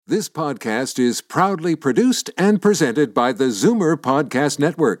This podcast is proudly produced and presented by the Zoomer Podcast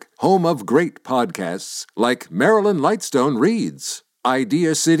Network, home of great podcasts like Marilyn Lightstone Reads,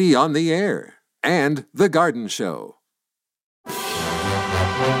 Idea City on the Air, and The Garden Show.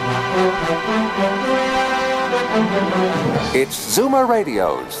 It's Zoomer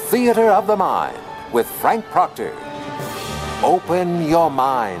Radio's Theater of the Mind with Frank Proctor. Open your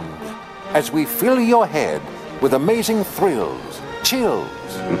mind as we fill your head with amazing thrills, chills,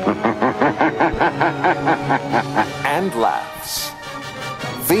 and laughs.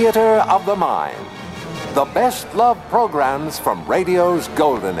 Theater of the Mind. The best love programs from radio's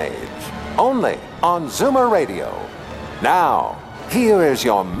golden age. Only on Zoomer Radio. Now, here is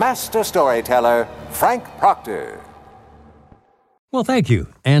your master storyteller, Frank Proctor. Well, thank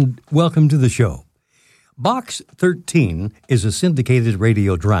you, and welcome to the show. Box 13 is a syndicated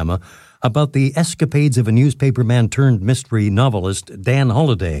radio drama about the escapades of a newspaperman-turned-mystery novelist, Dan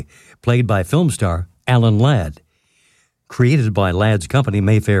Holliday, played by film star Alan Ladd. Created by Ladd's company,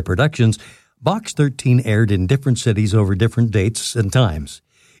 Mayfair Productions, Box 13 aired in different cities over different dates and times.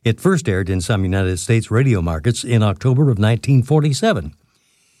 It first aired in some United States radio markets in October of 1947.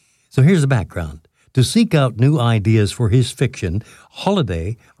 So here's the background. To seek out new ideas for his fiction,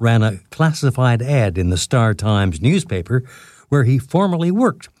 Holliday ran a classified ad in the Star-Times newspaper where he formerly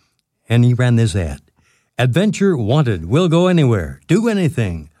worked. And he ran this ad. Adventure wanted. We'll go anywhere. Do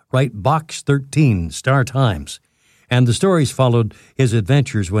anything. Write Box 13, Star-Times. And the stories followed his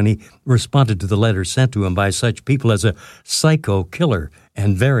adventures when he responded to the letters sent to him by such people as a psycho killer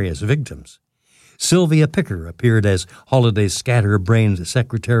and various victims. Sylvia Picker appeared as Holliday's scatterbrained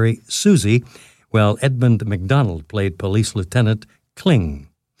secretary, Susie, while Edmund McDonald played Police Lieutenant Kling.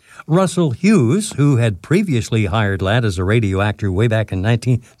 Russell Hughes, who had previously hired Ladd as a radio actor way back in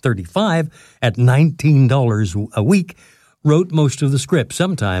 1935 at $19 a week, wrote most of the script,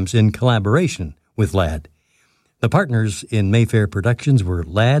 sometimes in collaboration with Ladd. The partners in Mayfair Productions were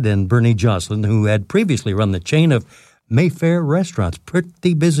Ladd and Bernie Jocelyn, who had previously run the chain of Mayfair restaurants.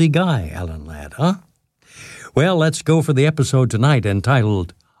 Pretty busy guy, Alan Ladd, huh? Well, let's go for the episode tonight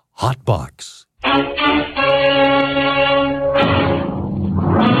entitled Hot Box.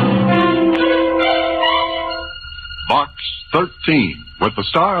 Box 13, with the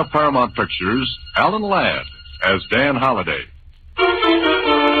star of Paramount Pictures, Alan Ladd, as Dan Holliday.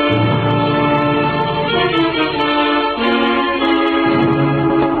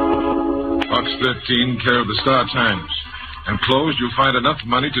 Box 13, care of the Star-Times. Enclosed, you'll find enough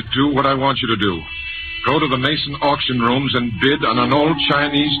money to do what I want you to do. Go to the Mason auction rooms and bid on an old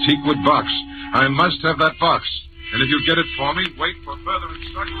Chinese teakwood box. I must have that box. And if you get it for me, wait for further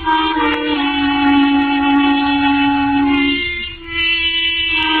instructions.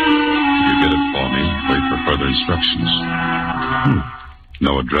 You get it for me. Wait for further instructions.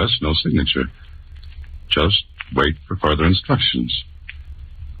 No address, no signature. Just wait for further instructions.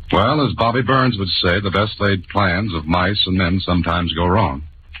 Well, as Bobby Burns would say, the best laid plans of mice and men sometimes go wrong.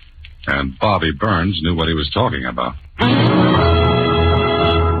 And Bobby Burns knew what he was talking about.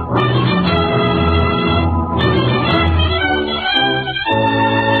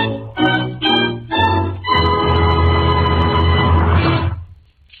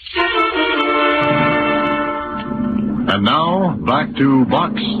 And now, back to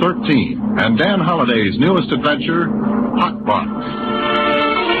Box 13 and Dan Holliday's newest adventure, Hot Box.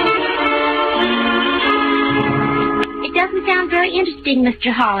 It doesn't sound very interesting,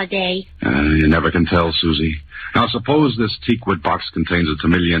 Mr. Holliday. You never can tell, Susie. Now, suppose this teakwood box contains a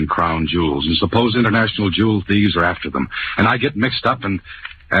million crown jewels, and suppose international jewel thieves are after them, and I get mixed up and...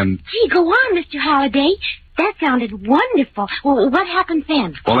 Gee, go on, Mr. Holliday. That sounded wonderful. Well, what happens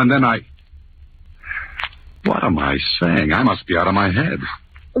then? Well, and then I... What am I saying? I must be out of my head.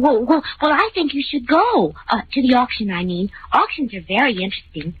 Well, I think you should go. To the auction, I mean. Auctions are very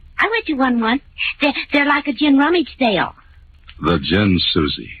interesting. I went to one once. They're like a gin rummage sale. The gin,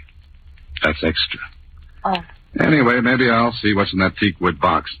 Susie. That's extra. Oh. Anyway, maybe I'll see what's in that teakwood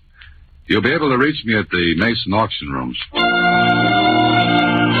box. You'll be able to reach me at the Mason auction rooms. Well,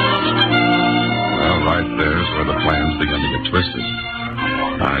 right there's where the plans begin to get twisted.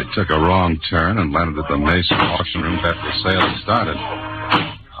 I took a wrong turn and landed at the Mason auction rooms after the sale had started.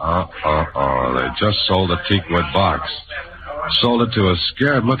 They just sold a teakwood box. Sold it to a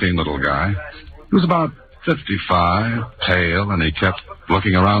scared-looking little guy. He was about 55, pale, and he kept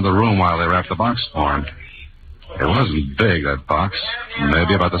looking around the room while they wrapped the box for him. It wasn't big, that box.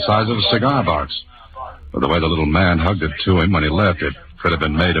 Maybe about the size of a cigar box. But the way the little man hugged it to him when he left, it could have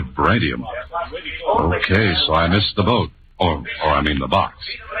been made of beryllium. Okay, so I missed the boat. Or I mean the box.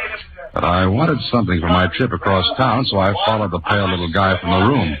 But I wanted something for my trip across town, so I followed the pale little guy from the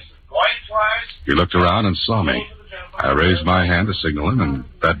room. He looked around and saw me. I raised my hand to signal him, and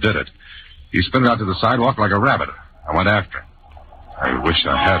that did it. He sprinted out to the sidewalk like a rabbit. I went after him. I wish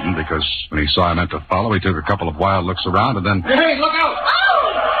I hadn't, because when he saw I meant to follow, he took a couple of wild looks around, and then... Hey, look out!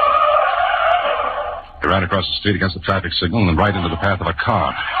 He ran across the street against the traffic signal and right into the path of a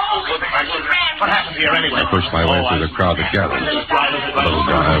car. What happened here anyway? I pushed my way through the crowd that gathered. The little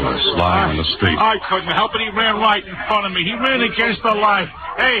guy was lying on the street. I couldn't help it. He ran right in front of me. He ran against the light.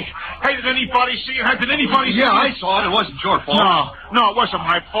 Hey, did anybody see it? Did anybody see it? Yeah, I saw it. It wasn't your fault. No, it wasn't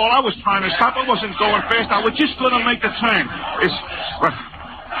my fault. I was trying to stop. I wasn't going fast. I was just going to make the turn.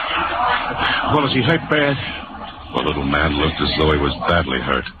 Well, is he hurt bad? The little man looked as though he was badly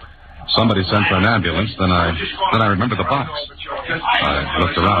hurt. Somebody sent for an ambulance, then I remembered the box. I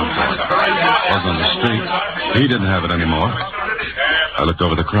looked around for it. It wasn't on the street. He didn't have it anymore. I looked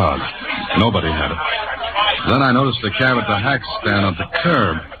over the crowd. Nobody had it. Then I noticed a cab at the hack stand at the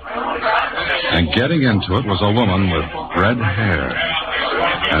curb. And getting into it was a woman with red hair.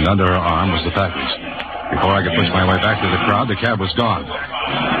 And under her arm was the package. Before I could push my way back through the crowd, the cab was gone.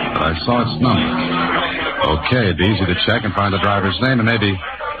 But I saw its number. Okay, it'd be easy to check and find the driver's name and maybe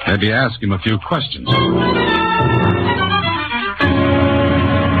ask him a few questions. Well,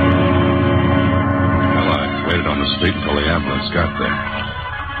 I waited on the street until the ambulance got there.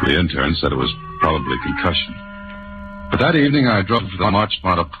 The intern said it was probably concussion. But that evening I drove to the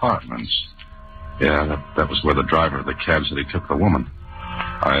Marchmont Apartments. Yeah, that was where the driver of the cab said he took the woman.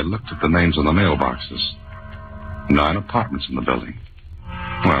 I looked at the names on the mailboxes. 9 apartments in the building.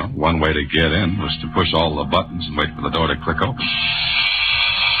 Well, one way to get in was to push all the buttons and wait for the door to click open.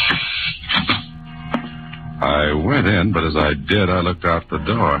 I went in, but as I did, I looked out the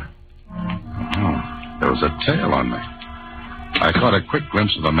door. Oh, there was a tail on me. I caught a quick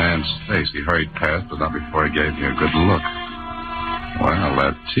glimpse of a man's face. He hurried past, but not before he gave me a good look. Well,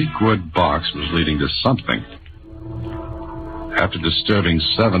 that teakwood box was leading to something. After disturbing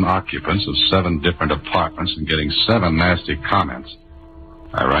 7 occupants of 7 different apartments and getting 7 nasty comments,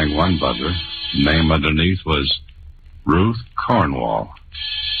 I rang one buzzer. The name underneath was Ruth Cornwall.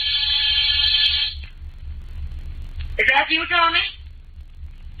 Is that you, Tommy?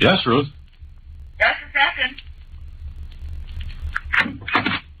 Yes, Ruth. Just a second.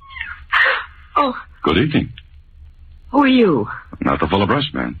 Oh. Good evening. Who are you? Not the Fuller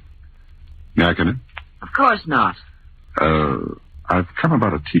Brush man. May I come in? Of course not. I've come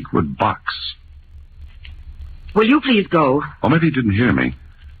about a teakwood box. Will you please go? Oh, maybe you didn't hear me.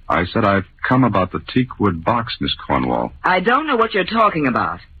 I said I've come about the teakwood box, Miss Cornwall. I don't know what you're talking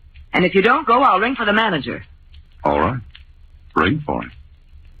about. And if you don't go, I'll ring for the manager. All right. Ring for him.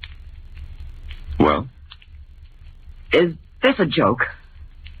 Well? Is this a joke?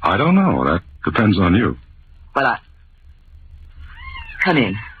 I don't know. That depends on you. Well, come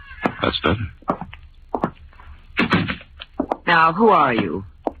in. That's better. Now, who are you?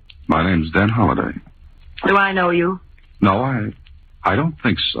 My name's Dan Holliday. Do I know you? No, I don't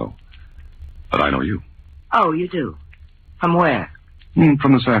think so. But I know you. Oh, you do? From where?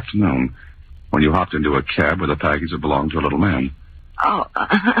 From this afternoon, when you hopped into a cab with a package that belonged to a little man. Oh.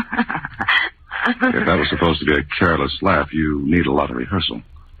 If that was supposed to be a careless laugh, you need a lot of rehearsal.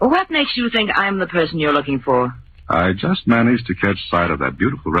 What makes you think I'm the person you're looking for? I just managed to catch sight of that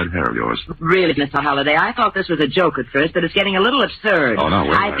beautiful red hair of yours. Really, Mr. Holliday, I thought this was a joke at first, but it's getting a little absurd. Oh, no, wait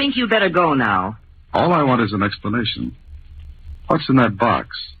a minute. I think you better go now. All I want is an explanation. What's in that box?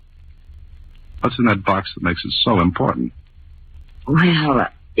 What's in that box that makes it so important? Well,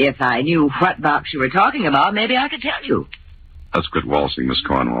 if I knew what box you were talking about, maybe I could tell you. Let's quit waltzing, Miss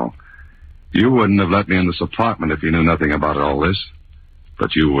Cornwall. You wouldn't have let me in this apartment if you knew nothing about all this.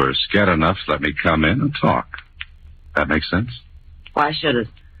 But you were scared enough to let me come in and talk. That makes sense? Why should it?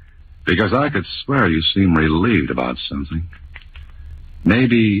 Because I could swear you seem relieved about something.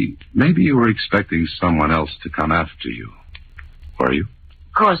 Maybe you were expecting someone else to come after you. Were you?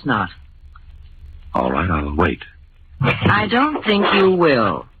 Of course not. All right, I'll wait. I don't think you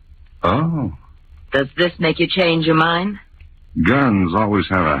will. Oh. Does this make you change your mind? Guns always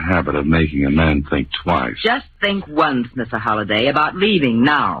have a habit of making a man think twice. Just think once, Mr. Holliday, about leaving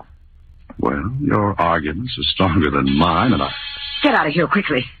now. Well, your arguments are stronger than mine, and Get out of here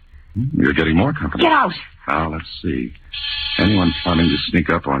quickly. You're getting more company. Get out. Now, let's see. Anyone planning to sneak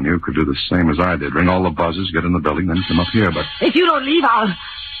up on you could do the same as I did. Ring all the buzzers, get in the building, then come up here, but... If you don't leave, I'll...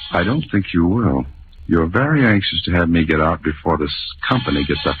 I don't think you will. You're very anxious to have me get out before this company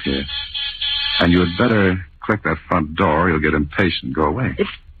gets up here. And you had better click that front door, or you'll get impatient and go away.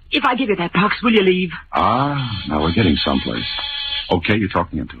 If I give you that box, will you leave? Now we're getting someplace. Okay, you're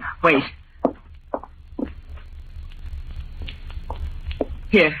talking into it. Wait.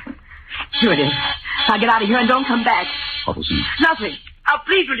 Here it is. Now get out of here and don't come back. What was in it? Nothing. Now,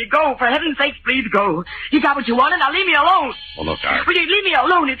 please, will you go? For heaven's sake, please go. You got what you wanted. Now leave me alone. Well, look, Will you leave me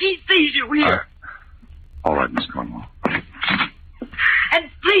alone if he sees you here? All right, Miss Cornwall. And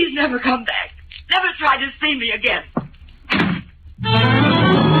please never come back. Never try to see me again.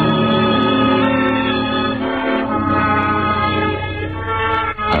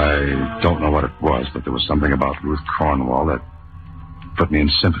 I don't know what it was, but there was something about Ruth Cornwall that put me in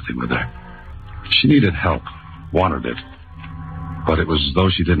sympathy with her. She needed help, wanted it, but it was as though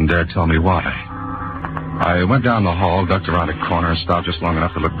she didn't dare tell me why. I went down the hall, ducked around a corner, and stopped just long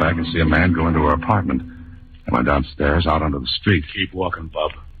enough to look back and see a man go into her apartment. I went downstairs, out onto the street. Keep walking,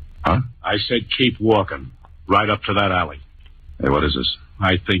 Bub. Huh? I said keep walking, right up to that alley. Hey, what is this?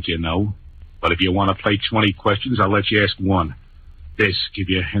 I think you know, but if you want to play 20 questions, I'll let you ask one. This, give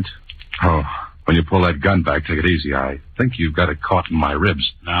you a hint. Oh, when you pull that gun back, take it easy. I think you've got it caught in my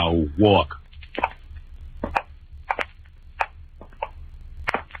ribs. Now, walk.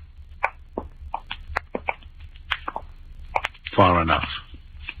 Far enough.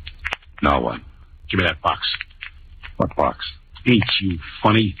 Now what? Give me that box. What box? Ain't you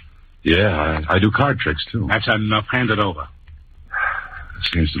funny? Yeah, I do card tricks, too. That's enough. Hand it over.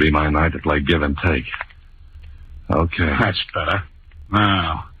 Seems to be my night to play give and take. Okay. That's better.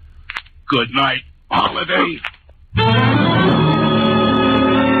 Now, good night, Holiday.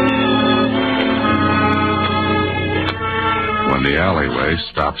 When the alleyway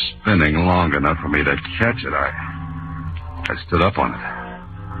stopped spinning long enough for me to catch it, I stood up on it.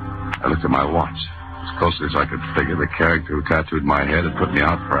 I looked at my watch. As closely as I could figure, the character who tattooed my head had put me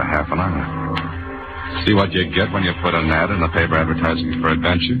out for a half an hour. See what you get when you put an ad in the paper advertising for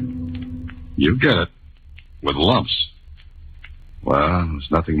adventure? You get it. With lumps. Well,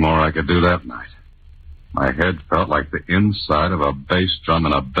 there's nothing more I could do that night. My head felt like the inside of a bass drum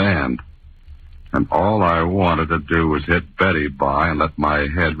in a band. And all I wanted to do was hit Betty by and let my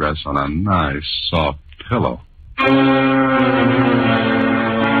head rest on a nice, soft pillow.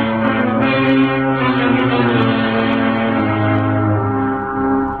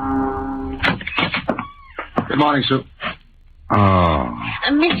 Good morning, Sue. Oh.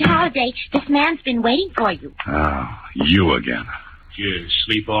 Mr. Holliday, this man's been waiting for you. Oh, you again. You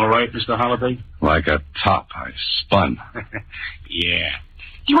sleep all right, Mr. Holliday? Like a top, I spun. Yeah.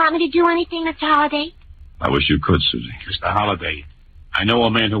 Do you want me to do anything, Mr. Holliday? I wish you could, Susie. Mr. Holliday, I know a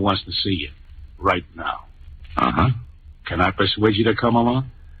man who wants to see you. Right now. Uh-huh. Can I persuade you to come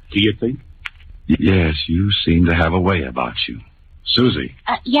along? Do you think? Yes, you seem to have a way about you. Susie.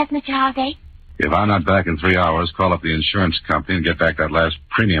 Yes, Mr. Holliday? If I'm not back in 3 hours, call up the insurance company and get back that last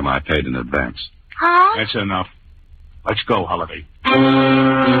premium I paid in advance. Huh? That's enough. Let's go, Holliday.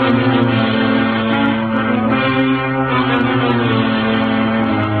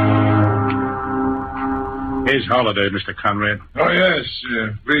 Here's Holliday, Mr. Conrad. Oh, yes.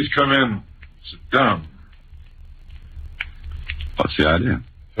 Please come in. Sit down. What's the idea?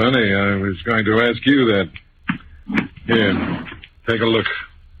 Funny, I was going to ask you that. Here, take a look.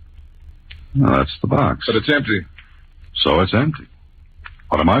 No, that's the box. But it's empty. So it's empty.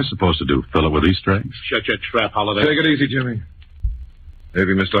 What am I supposed to do? Fill it with Easter eggs? Shut your trap, Holliday. Take it easy, Jimmy.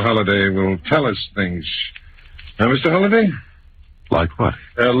 Maybe Mr. Holliday will tell us things. Now, Mr. Holliday? Like what?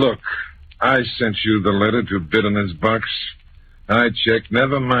 Look, I sent you the letter to bid on this box. I checked.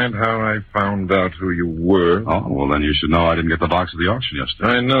 Never mind how I found out who you were. Oh, well, then you should know I didn't get the box at the auction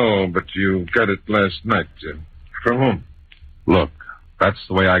yesterday. I know, but you got it last night. From whom? Look, that's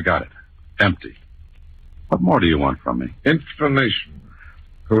the way I got it. Empty. What more do you want from me? Information.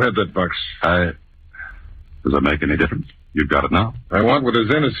 Who had that box? Does it make any difference? You've got it now. I want what is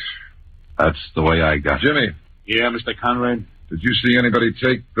in it. That's the way I got it. Jimmy. Yeah, Mr. Conrad? Did you see anybody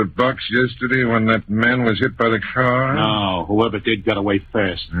take the box yesterday when that man was hit by the car? No, whoever did got away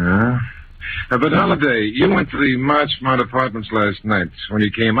fast. Yeah. But Holliday, you went to the Marchmont Apartments last night. When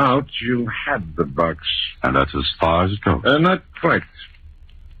you came out, you had the box. And that's as far as it goes. Not quite.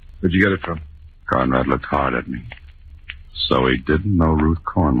 Where'd you get it from? Conrad looked hard at me. So he didn't know Ruth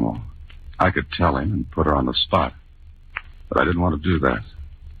Cornwall. I could tell him and put her on the spot. But I didn't want to do that.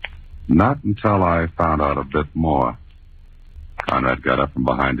 Not until I found out a bit more. Conrad got up from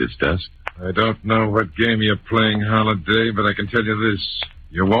behind his desk. I don't know what game you're playing, Holliday, but I can tell you this.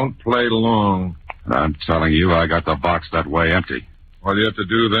 You won't play long. And I'm telling you, I got the box that way empty. All you have to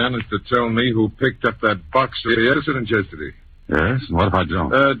do then is to tell me who picked up that box at the accident yesterday. Yes? And what if I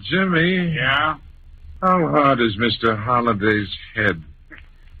don't? Jimmy. Yeah? How hard is Mr. Holliday's head?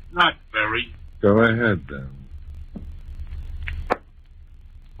 Not very. Go ahead, then.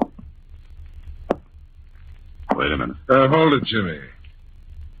 Wait a minute. Hold it, Jimmy.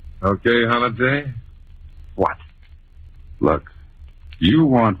 Okay, Holiday? What? Look, you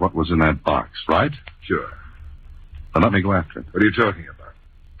want what was in that box, right? Sure. Then let me go after it. What are you talking about?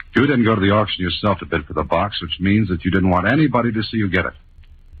 You didn't go to the auction yourself to bid for the box, which means that you didn't want anybody to see you get it.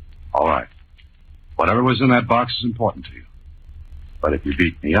 All right. Whatever was in that box is important to you. But if you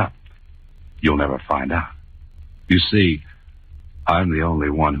beat me up, you'll never find out. You see, I'm the only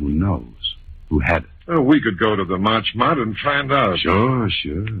one who knows who had it. Well, we could go to the Marchmont and find out. Sure,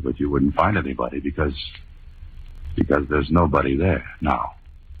 but you wouldn't find anybody because there's nobody there now.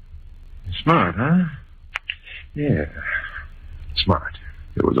 Smart, huh? Yeah, smart.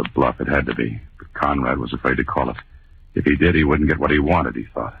 It was a bluff, it had to be. But Conrad was afraid to call it. If he did, he wouldn't get what he wanted, he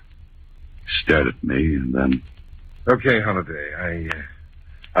thought. He stared at me, and then... Okay, Holiday,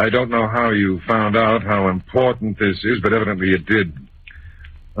 I don't know how you found out how important this is, but evidently you did.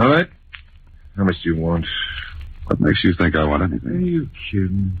 All right? How much do you want? What makes you think I want anything? Are you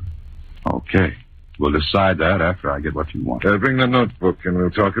kidding? Okay. We'll decide that after I get what you want. Bring the notebook and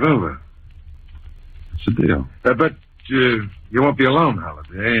we'll talk it over. What's the deal? But you won't be alone,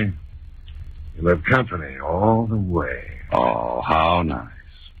 Holiday. You'll have company all the way. Oh, how nice.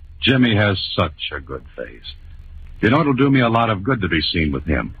 Jimmy has such a good face. You know, it'll do me a lot of good to be seen with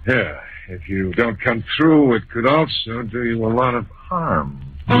him. Yeah, if you don't come through, it could also do you a lot of harm.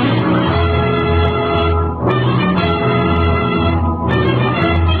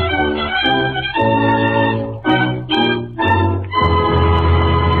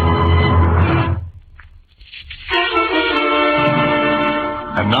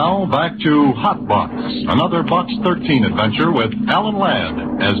 And now back to Hot Box, another Box 13 adventure with Alan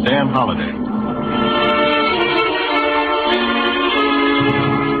Ladd as Dan Holiday.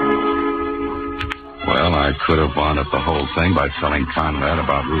 Well, I could have wound up the whole thing by telling Conrad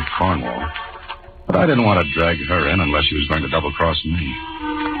about Ruth Cornwall. But I didn't want to drag her in unless she was going to double-cross me.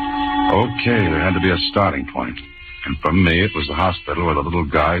 Okay, there had to be a starting point. And for me, it was the hospital where the little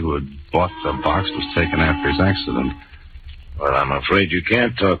guy who had bought the box was taken after his accident. Well, I'm afraid you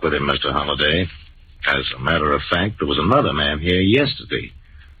can't talk with him, Mr. Holliday. As a matter of fact, there was another man here yesterday.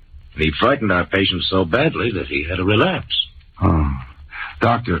 And he frightened our patient so badly that he had a relapse. Oh.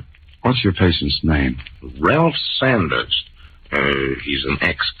 Doctor, what's your patient's name? Ralph Sanders. He's an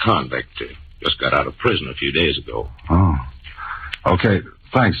ex-convict. Just got out of prison a few days ago. Oh. Okay,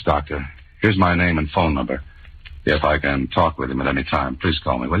 thanks, Doctor. Here's my name and phone number. If I can talk with him at any time, please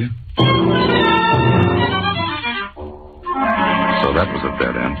call me, will you? So that was a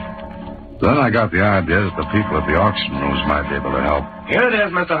dead end. Then I got the idea that the people at the auction rooms might be able to help. Here it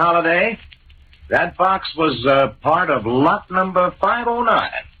is, Mr. Holliday. That box was part of lot number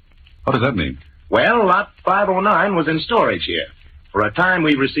 509. What does that mean? Well, lot 509 was in storage here. For a time,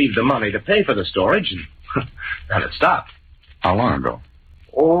 we received the money to pay for the storage, and then it stopped. How long ago?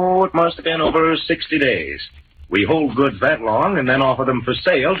 Oh, it must have been over 60 days. We hold goods that long and then offer them for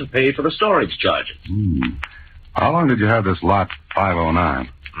sale to pay for the storage charges. How long did you have this lot 509?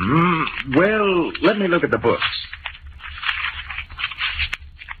 Well, let me look at the books.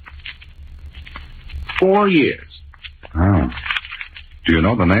 4 years. Oh. Do you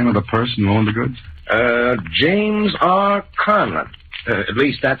know the name of the person who owned the goods? James R. Conlon. At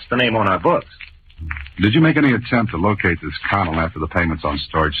least that's the name on our books. Did you make any attempt to locate this Conlon after the payments on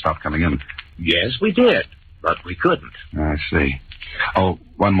storage stopped coming in? Yes, we did, but we couldn't. I see. Oh,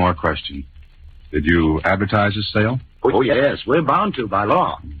 one more question. Did you advertise this sale? Oh, yes, we're bound to by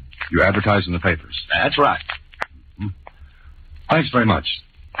law. You advertised in the papers? That's right. Thanks very much.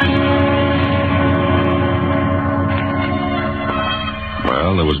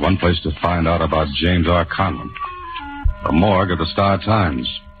 Well, there was one place to find out about James R. Conlon. The morgue of the Star-Times.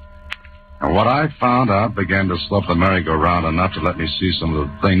 And what I found out began to slope the merry-go-round enough to let me see some of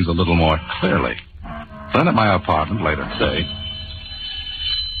the things a little more clearly. Then at my apartment later today.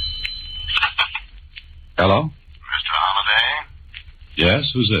 Hello? Mr. Holliday? Yes,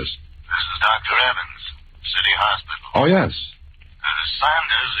 who's this? This is Dr. Evans, City Hospital. Oh, yes.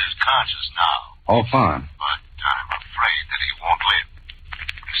 Sanders is conscious now. Oh, fine. But I'm afraid that he won't live.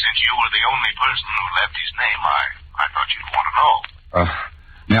 Since you were the only person who left his name, I thought you'd want to know.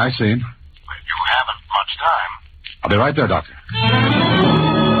 May I see him? If you haven't much time. I'll be right there, Doctor.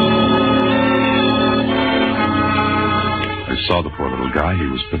 I saw the poor little guy. He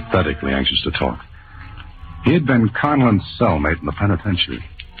was pathetically anxious to talk. He had been Conlon's cellmate in the penitentiary.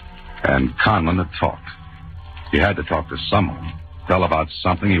 And Conlon had talked. He had to talk to someone. Tell about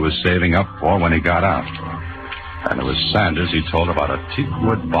something he was saving up for when he got out. And it was Sanders he told about a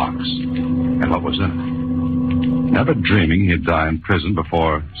teakwood box and what was in it. Never dreaming he'd die in prison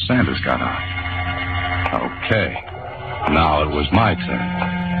before Sanders got out. Oh, Okay. Now it was my turn.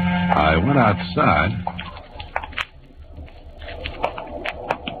 I went outside.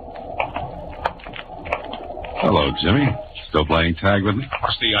 Hello, Jimmy. Still playing tag with me?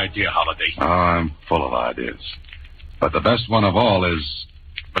 What's the idea, Holiday? Oh, I'm full of ideas. But the best one of all is,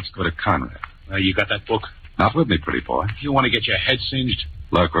 let's go to Conrad. You got that book? Not with me, pretty boy. You want to get your head singed?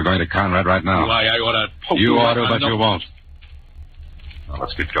 Look, we're going to Conrad right now. Why, I ought to poke you ought to, right but you won't. Now,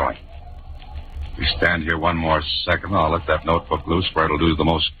 let's get going. If we stand here one more second, I'll let that notebook loose where it'll do the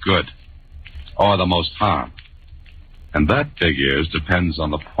most good. Or the most harm. And that, figures, depends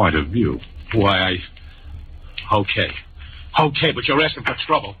on the point of view. Why, Okay. Okay, but you're asking for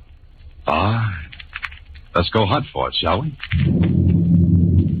trouble. Fine. Let's go hunt for it, shall we?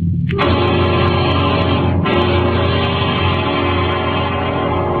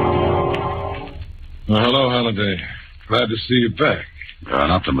 Well, hello, Holiday. Glad to see you back. You're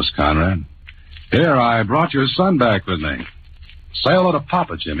an optimist, Conrad. Here, I brought your son back with me. Say hello to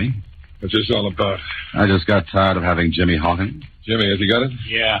Papa, Jimmy. What's this all about? I just got tired of having Jimmy hawking. Jimmy, has he got it?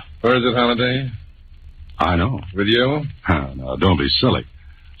 Yeah. Where is it, Holiday? I know. With you? No, don't be silly.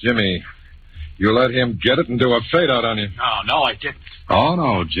 Jimmy, you let him get it and do a fade-out on you. No, I didn't. Oh,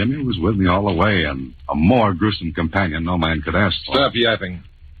 no, Jimmy was with me all the way, and a more gruesome companion no man could ask for. Stop yapping.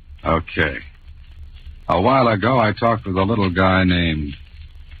 Okay. A while ago, I talked with a little guy named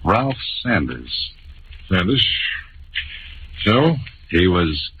Ralph Sanders. Sanders? So? He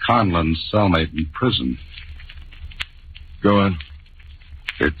was Conlon's cellmate in prison. Go on.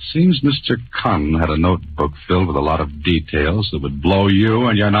 It seems Mr. Conlon had a notebook filled with a lot of details that would blow you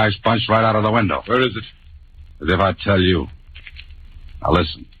and your nice bunch right out of the window. Where is it? As if I tell you. Now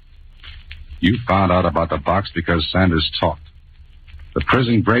listen. You found out about the box because Sanders talked. The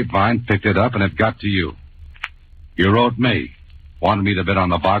prison grapevine picked it up and it got to you. You wrote me. Wanted me to bid on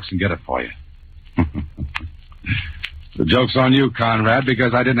the box and get it for you. The joke's on you, Conrad,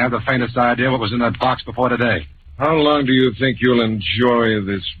 because I didn't have the faintest idea what was in that box before today. How long do you think you'll enjoy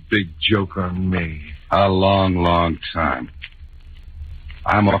this big joke on me? A long, long time.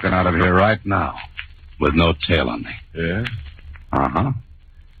 I'm walking out of here right now with no tail on me. Yeah? Uh-huh.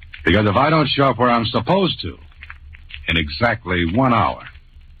 Because if I don't show up where I'm supposed to, in exactly 1 hour,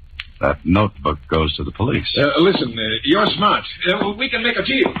 that notebook goes to the police. Listen, you're smart. We can make a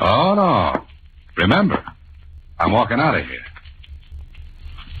deal. Oh, no. Remember, I'm walking out of here.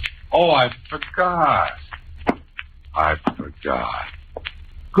 Oh, I forgot.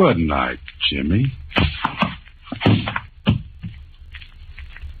 Good night, Jimmy.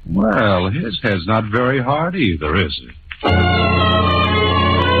 Well, his head's not very hard either, is it?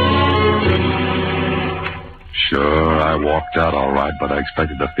 Sure, I walked out all right, but I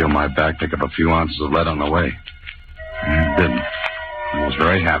expected to feel my back pick up a few ounces of lead on the way. It didn't. I was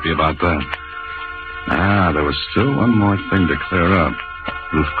very happy about that. There was still one more thing to clear up.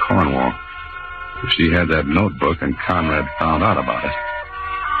 Ruth Cornwall. If she had that notebook and Conrad found out about it,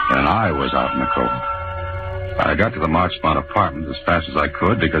 then I was out in the cold. I got to the Marchmont apartment as fast as I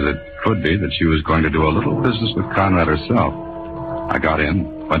could because it could be that she was going to do a little business with Conrad herself. I got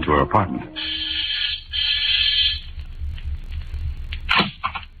in, went to her apartment.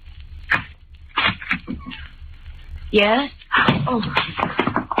 Yes? Oh.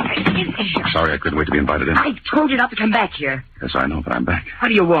 Sorry, I couldn't wait to be invited in. I told you not to come back here. Yes, I know, but I'm back. What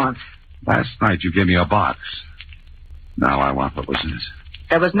do you want? Last night you gave me a box. Now I want what was in it.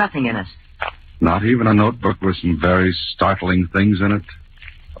 There was nothing in it. Not even a notebook with some very startling things in it?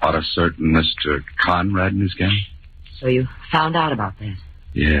 About a certain Mr. Conrad and his gang? So you found out about that?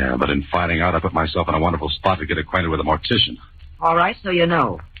 Yeah, but in finding out, I put myself in a wonderful spot to get acquainted with a mortician. All right, so you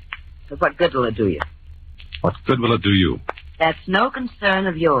know. But what good will it do you? What good will it do you? That's no concern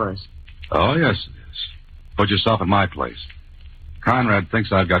of yours. Oh, yes, it is. Put yourself in my place. Conrad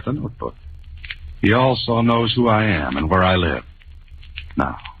thinks I've got the notebook. He also knows who I am and where I live.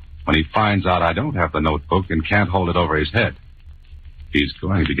 Now, when he finds out I don't have the notebook and can't hold it over his head, he's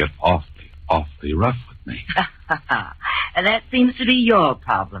going to get awfully rough with me. And that seems to be your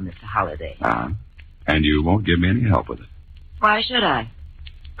problem, Mr. Holliday. And you won't give me any help with it. Why should I?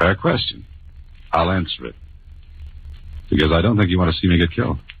 Fair question. I'll answer it. Because I don't think you want to see me get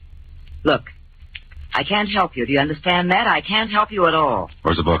killed. Look, I can't help you. Do you understand that? I can't help you at all.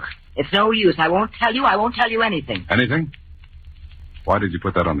 Where's the book? It's no use. I won't tell you anything. Anything? Why did you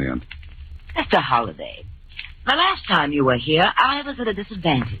put that on the end? Mr. Holliday, the last time you were here, I was at a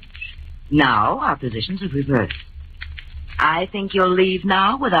disadvantage. Now our positions have reversed. I think you'll leave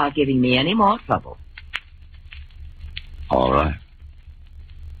now without giving me any more trouble. All right.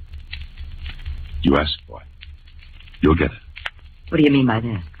 You asked for it. You'll get it. What do you mean by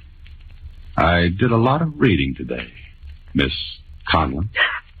that? I did a lot of reading today, Miss Conlon.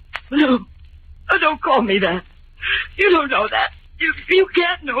 No. Oh, don't call me that. You don't know that. You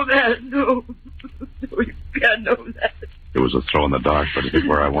can't know that. No. No, you can't know that. It was a throw in the dark, but it did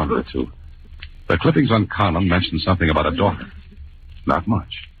where I wanted it to. The clippings on Conlon mentioned something about a daughter. Not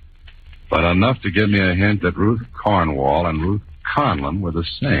much. But enough to give me a hint that Ruth Cornwall and Ruth Conlon were the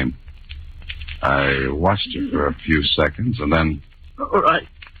same. I watched her for a few seconds, and then... All right.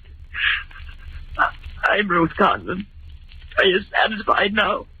 I'm Ruth Conlon. Are you satisfied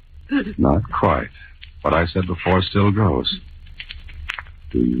now? Not quite. What I said before still goes.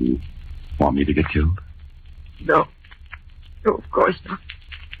 Do you want me to get killed? No. No, of course not.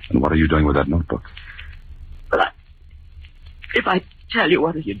 And what are you doing with that notebook? But if I tell you,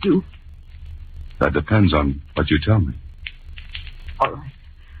 what do you do? That depends on what you tell me. All right.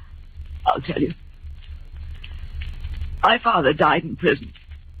 I'll tell you. My father died in prison.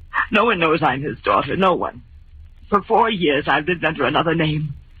 No one knows I'm his daughter. No one. For 4 years, I've lived under another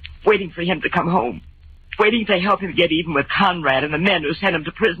name, waiting for him to come home, waiting to help him get even with Conrad and the men who sent him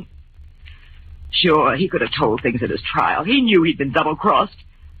to prison. Sure, he could have told things at his trial. He knew he'd been double-crossed,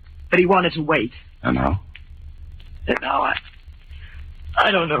 but he wanted to wait. And now? And now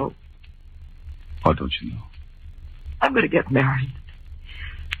I don't know. What don't you know? I'm going to get married.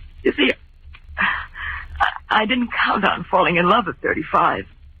 You see, I didn't count on falling in love at 35.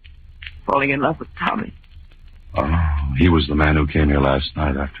 Falling in love with Tommy. Oh, he was the man who came here last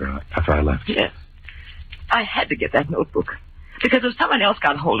night after I left. Yes. I had to get that notebook. Because if someone else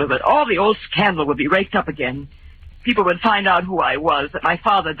got hold of it, all the old scandal would be raked up again. People would find out who I was, that my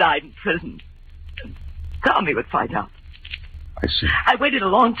father died in prison. Tommy would find out. I see. I waited a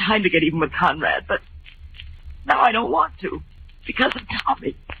long time to get even with Conrad, but now I don't want to. Because of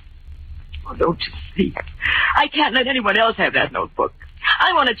Tommy. Oh, don't you see? I can't let anyone else have that notebook.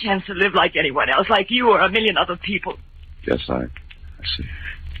 I want a chance to live like anyone else, like you or a million other people. Yes, I see.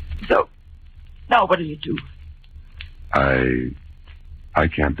 So, now what do you do? I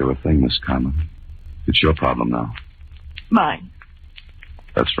can't do a thing, Miss Conlon. It's your problem now. Mine.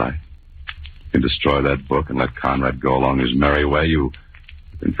 That's right. You can destroy that book and let Conrad go along his merry way. You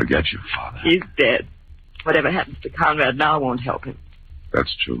can forget your father. He's dead. Whatever happens to Conrad now won't help him.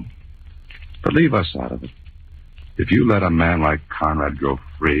 That's true. But leave us out of it. If you let a man like Conrad go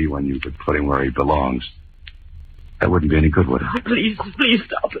free when you could put him where he belongs, that wouldn't be any good, would it? Oh, please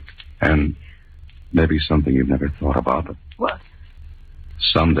stop it. And maybe something you've never thought about, but... What?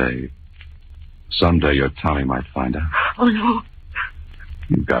 Someday your Tommy might find out. Oh, no.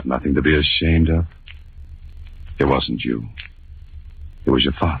 You've got nothing to be ashamed of. It wasn't you. It was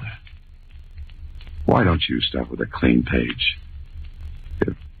your father. Why don't you start with a clean page?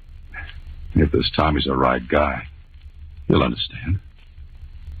 If this Tommy's the right guy, he'll understand.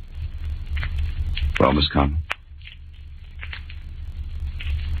 Well, Miss Conlon?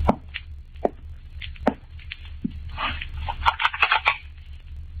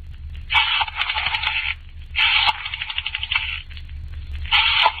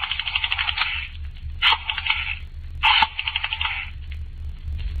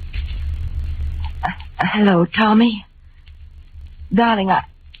 Hello, Tommy. Darling,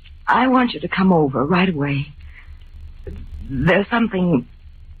 I want you to come over right away. There's something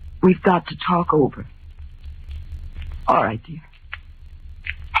we've got to talk over. All right, dear.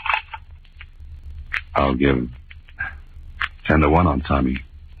 I'll give 10-1 on Tommy,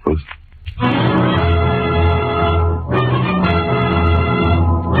 Ruth.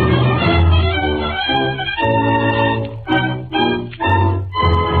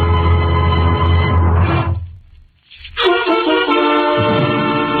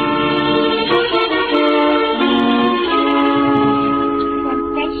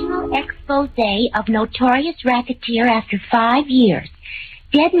 Of notorious racketeer after 5 years.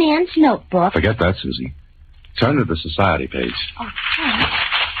 Dead Man's Notebook. Forget that, Susie. Turn to the society page. Oh, Tom.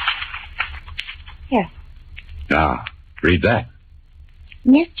 Here. Now, read that.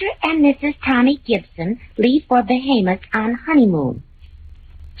 Mr. and Mrs. Tommy Gibson leave for Bahamas on honeymoon.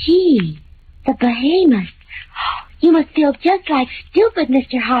 Gee, the Bahamas. You must feel just like stupid,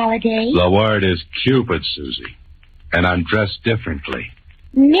 Mr. Holliday. The word is Cupid, Susie. And I'm dressed differently.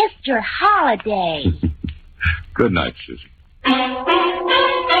 Mr. Holliday. Good night, Susie.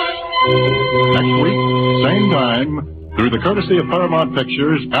 Next week, same time, through the courtesy of Paramount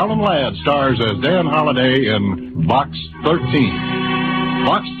Pictures, Alan Ladd stars as Dan Holliday in Box 13.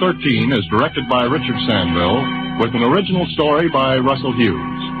 Box 13 is directed by Richard Sandville with an original story by Russell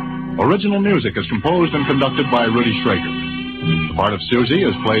Hughes. Original music is composed and conducted by Rudy Schrager. The part of Susie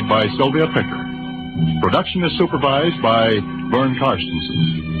is played by Sylvia Picker. Production is supervised by Vern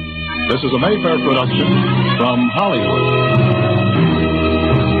Karstensen. This is a Mayfair production from Hollywood.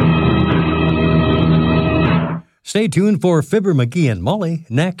 Stay tuned for Fibber McGee and Molly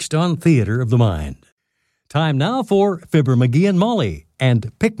next on Theater of the Mind. Time now for Fibber McGee and Molly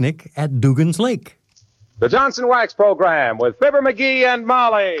and Picnic at Dugan's Lake. The Johnson Wax Program with Fibber McGee and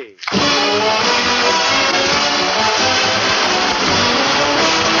Molly.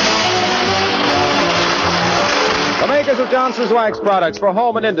 The makers of Johnson's Wax products for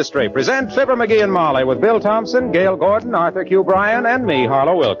home and industry present Fibber McGee and Molly with Bill Thompson, Gail Gordon, Arthur Q. Bryan, and me,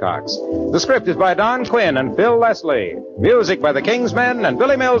 Harlow Wilcox. The script is by Don Quinn and Phil Leslie. Music by the King's Men and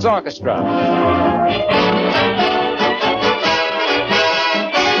Billy Mills Orchestra.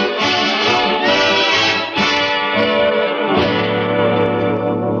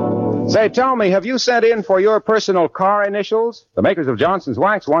 Say, tell me, have you sent in for your personal car initials? The makers of Johnson's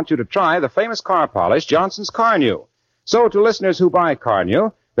Wax want you to try the famous car polish, Johnson's Carnu. So, to listeners who buy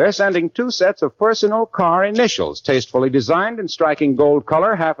Carnu, they're sending 2 sets of personal car initials, tastefully designed in striking gold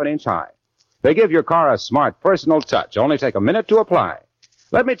color, half an inch high. They give your car a smart personal touch. Only take a minute to apply.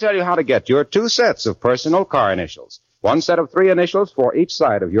 Let me tell you how to get your 2 sets of personal car initials. 1 set of 3 initials for each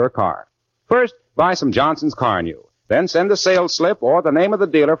side of your car. First, buy some Johnson's Carnu. Then send a sales slip or the name of the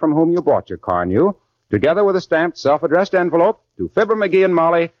dealer from whom you bought your Carnu, together with a stamped self-addressed envelope, to Fibber McGee and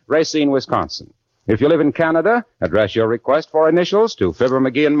Molly, Racine, Wisconsin. If you live in Canada, address your request for initials to Fibber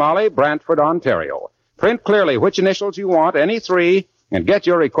McGee and Molly, Brantford, Ontario. Print clearly which initials you want, any 3, and get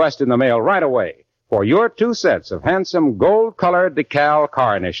your request in the mail right away for your 2 sets of handsome gold-colored decal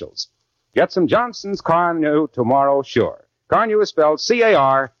car initials. Get some Johnson's Carnu tomorrow, sure. Carnu is spelled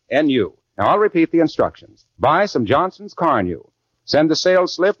C-A-R-N-U. Now, I'll repeat the instructions. Buy some Johnson's Carnu. Send the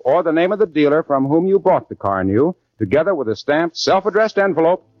sales slip or the name of the dealer from whom you bought the Carnu, together with a stamped, self-addressed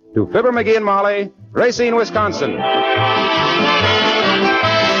envelope, to Fibber McGee and Molly, Racine, Wisconsin.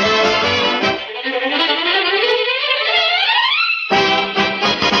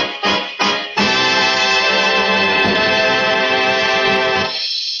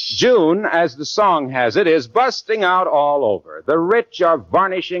 June, as the song has it, is busting out all over. The rich are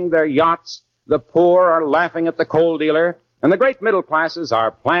varnishing their yachts, the poor are laughing at the coal dealer, and the great middle classes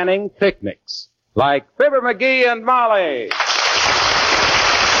are planning picnics, like Fibber McGee and Molly.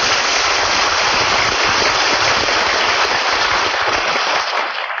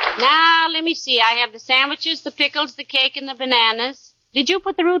 Now, let me see. I have the sandwiches, the pickles, the cake, and the bananas. Did you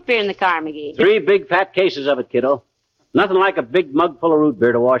put the root beer in the car, McGee? 3 big fat cases of it, kiddo. Nothing like a big mug full of root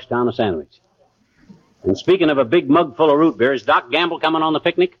beer to wash down a sandwich. And speaking of a big mug full of root beer, is Doc Gamble coming on the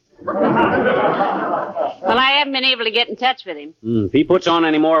picnic? Well, I haven't been able to get in touch with him. If he puts on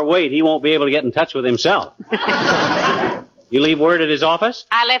any more weight, he won't be able to get in touch with himself. You leave word at his office?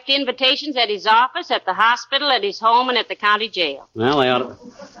 I left invitations at his office, at the hospital, at his home, and at the county jail. Well, they ought to...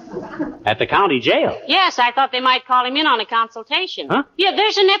 At the county jail? Yes, I thought they might call him in on a consultation. Huh? Yeah,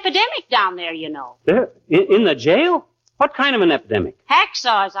 there's an epidemic down there, you know. There? In the jail? What kind of an epidemic?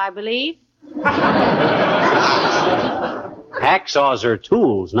 Hacksaws, I believe. Hacksaws are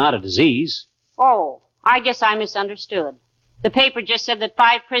tools, not a disease. Oh, I guess I misunderstood. The paper just said that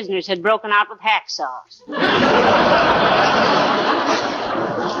 5 prisoners had broken out with hacksaws.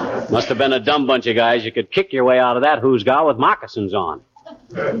 Must have been a dumb bunch of guys. You could kick your way out of that hoosgow with moccasins on.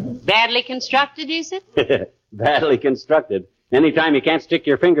 Badly constructed, is it? Badly constructed. Anytime you can't stick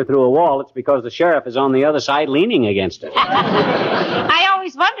your finger through a wall, it's because the sheriff is on the other side leaning against it. I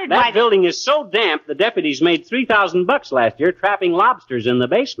always wondered why... That building is so damp, the deputies made $3,000 last year trapping lobsters in the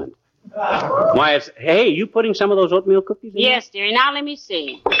basement. Why, hey, you putting some of those oatmeal cookies in Yes, dearie. Now let me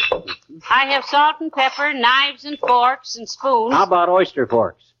see. I have salt and pepper, knives and forks and spoons. How about oyster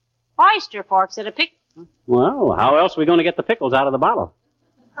forks? Oyster forks at a pick... Well, how else are we going to get the pickles out of the bottle?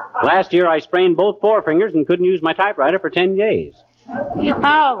 Last year I sprained both forefingers and couldn't use my typewriter for 10 days.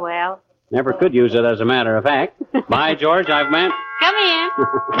 Oh, well. Never could use it, as a matter of fact. Bye, George. I've meant... Come in.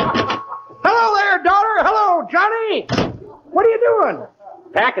 Hello there, daughter. Hello, Johnny. What are you doing?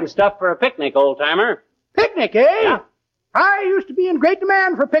 Packing stuff for a picnic, old-timer. Picnic, eh? Yeah. I used to be in great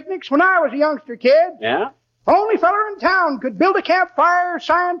demand for picnics when I was a youngster kid. Yeah? Only feller in town could build a campfire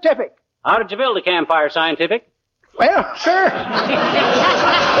scientific. How did you build a campfire scientific? Well, sir...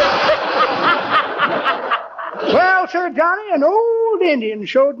 Well, sir, Johnny, an old Indian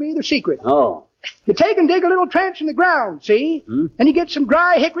showed me the secret. Oh. You take and dig a little trench in the ground, see? And you get some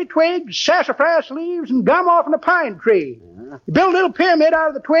dry hickory twigs, sassafras leaves, and gum off in a pine tree. Yeah. You build a little pyramid out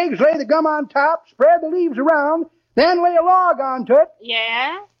of the twigs, lay the gum on top, spread the leaves around, then lay a log onto it.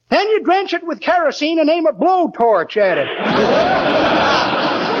 Yeah? Then you drench it with kerosene and aim a blowtorch at it.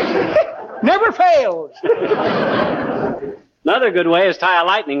 Never fails. Another good way is tie a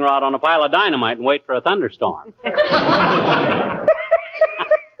lightning rod on a pile of dynamite and wait for a thunderstorm. That's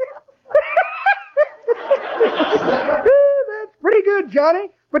pretty good, Johnny.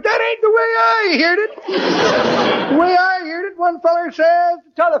 But that ain't the way I heard it. The way I heard it, one feller says,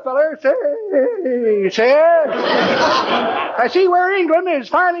 t'other feller says, I see where England has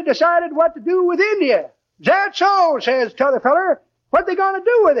finally decided what to do with India. That so, says t'other feller. What they gonna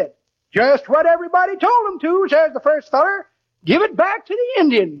do with it? Just what everybody told them to, says the first feller. Give it back to the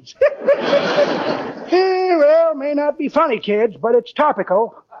Indians. Well, may not be funny, kids, but it's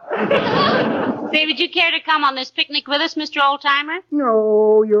topical. Say, would you care to come on this picnic with us, Mr. Oldtimer?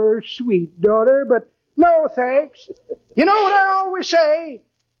 No, you're sweet, daughter, but no thanks. You know what I always say?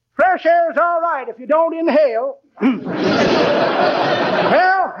 Fresh air's all right if you don't inhale. Well,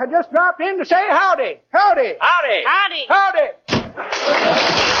 I just dropped in to say howdy. Howdy. Howdy. Howdy. Howdy.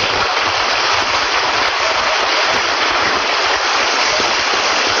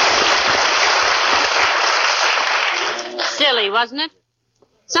 Silly, wasn't it?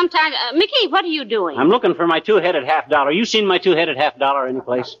 Sometimes, Mickey, what are you doing? I'm looking for my two-headed $half. You seen my two-headed $half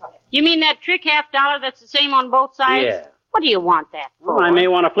anyplace? You mean that trick $half that's the same on both sides? Yeah. What do you want that for? Well, I may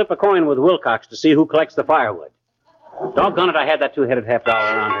want to flip a coin with Wilcox to see who collects the firewood. Doggone it, I had that two-headed $half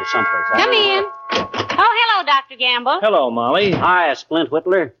around here someplace. Come in. Oh, hello, Dr. Gamble. Hello, Molly. Hi, Splint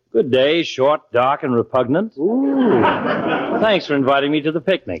Whittler. Good day, short, dark, and repugnant. Ooh. Thanks for inviting me to the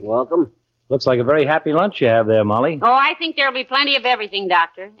picnic. Welcome. Looks like a very happy lunch you have there, Molly. Oh, I think there'll be plenty of everything,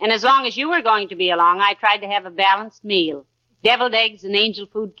 Doctor. And as long as you were going to be along, I tried to have a balanced meal. Deviled eggs and angel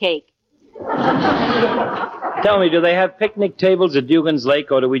food cake. Tell me, do they have picnic tables at Dugan's Lake,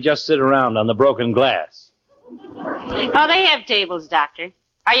 or do we just sit around on the broken glass? Oh, they have tables, Doctor.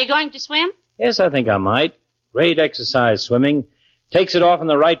 Are you going to swim? Yes, I think I might. Great exercise, swimming. Takes it off in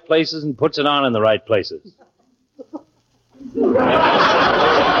the right places and puts it on in the right places.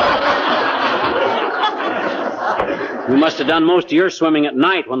 You must have done most of your swimming at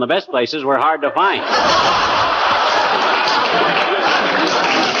night when the best places were hard to find.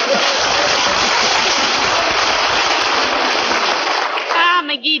 Ah,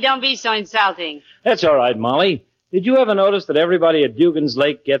 McGee, don't be so insulting. That's all right, Molly. Did you ever notice that everybody at Dugan's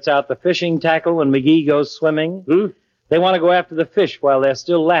Lake gets out the fishing tackle when McGee goes swimming? They want to go after the fish while they're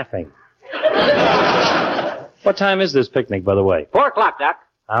still laughing. What time is this picnic, by the way? 4:00, Doc.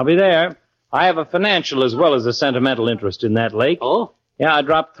 I'll be there. I have a financial as well as a sentimental interest in that lake. Oh? Yeah, I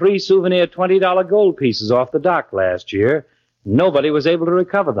dropped 3 souvenir $20 gold pieces off the dock last year. Nobody was able to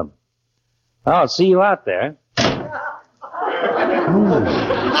recover them. I'll see you out there. 3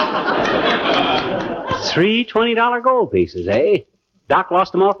 $20 gold pieces, eh? Doc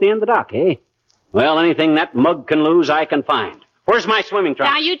lost them off the end of the dock, eh? Well, anything that mug can lose, I can find. Where's my swimming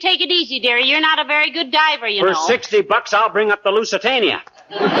trunk? Now, you take it easy, dearie. You're not a very good diver, you know. For $60, I'll bring up the Lusitania.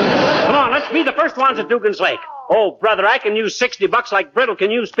 Come on, let's be the first ones at Dugan's Lake. Oh, brother, I can use $60 like Brittle can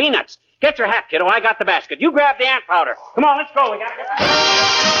use peanuts. Get your hat, kiddo. I got the basket. You grab the ant powder. Come on, let's go. We gotta get...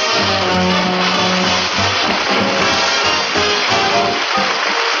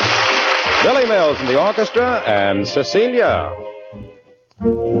 Billy Mills and the orchestra and Cecilia.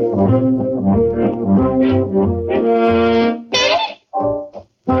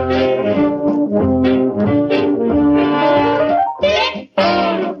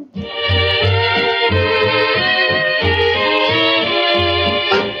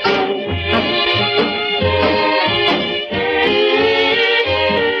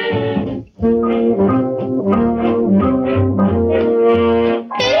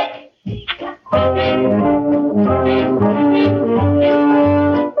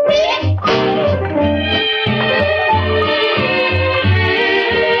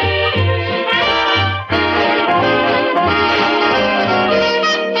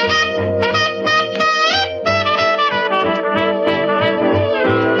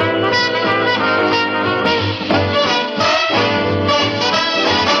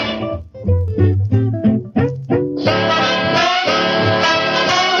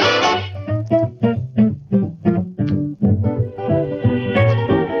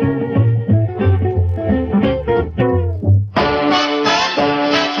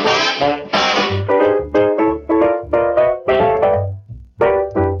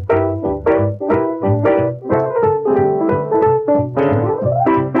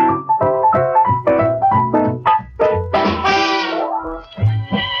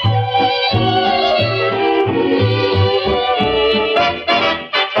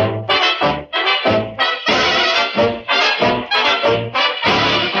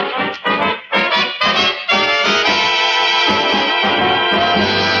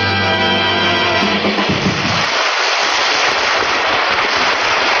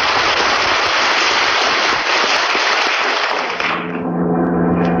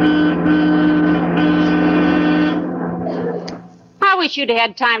 wish you'd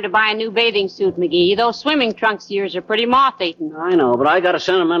had time to buy a new bathing suit, McGee. Those swimming trunks of yours are pretty moth-eaten. I know, but I got a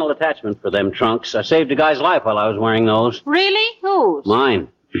sentimental attachment for them trunks. I saved a guy's life while I was wearing those. Really? Whose? Mine.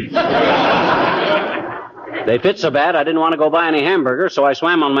 They fit so bad I didn't want to go buy any hamburgers, so I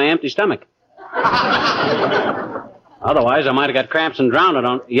swam on my empty stomach. Otherwise, I might have got cramps and drowned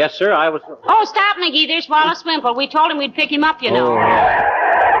on... Yes, sir, I was... Oh, stop, McGee. There's Wallace Wimple. We told him we'd pick him up, you know.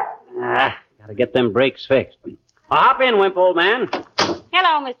 Gotta get them brakes fixed. Hop in, Wimple, old man.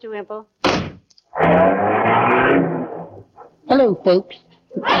 Hello, Mr. Wimple. Hello, folks.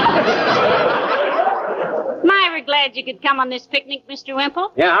 My, we're glad you could come on this picnic, Mr.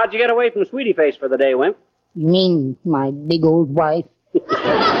 Wimple. Yeah, how'd you get away from Sweetie Face for the day, Wimp? You mean my big old wife?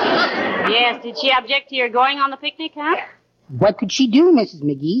 Yes, did she object to your going on the picnic, huh? What could she do, Mrs.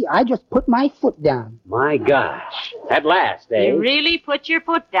 McGee? I just put my foot down. My gosh. At last, eh? You really put your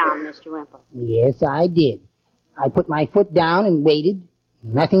foot down, Mr. Wimple. Yes, I did. I put my foot down and waited.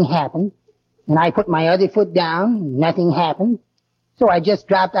 Nothing happened. And I put my other foot down. Nothing happened. So I just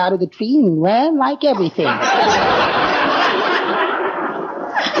dropped out of the tree and ran like everything.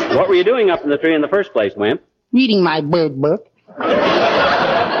 What were you doing up in the tree in the first place, Wimp? Reading my bird book.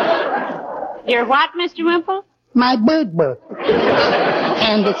 Your what, Mr. Wimple? My bird book.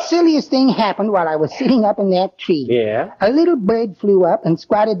 And the silliest thing happened while I was sitting up in that tree. Yeah? A little bird flew up and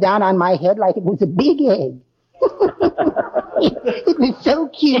squatted down on my head like it was a big egg. It was so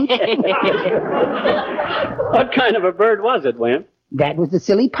cute. What kind of a bird was it, Wimp? That was the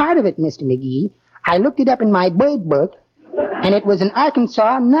silly part of it, Mr. McGee. I looked it up in my bird book, and it was an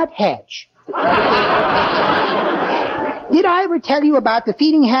Arkansas nuthatch. Did I ever tell you about the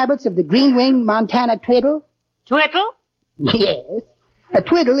feeding habits of the green-winged Montana twiddle? Twiddle? Yes. A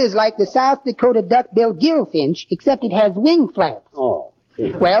twiddle is like the South Dakota duck-billed gillfinch, except it has wing flaps. Oh.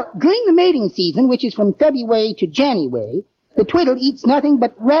 Well, during the mating season, which is from February to January, the twiddle eats nothing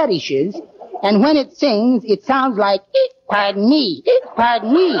but radishes, and when it sings, it sounds like, pardon me,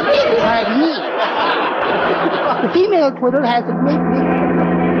 pardon me, pardon me. The female twiddle has a great big...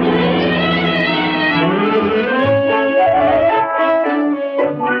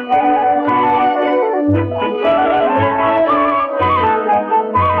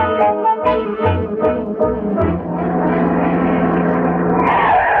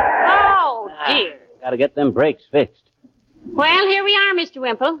 Gotta get them brakes fixed. Well, here we are, Mr.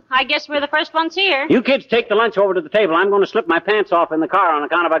 Wimple. I guess we're the first ones here. You kids take the lunch over to the table. I'm going to slip my pants off in the car on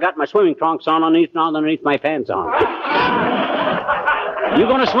account of I got my swimming trunks on underneath my pants on. You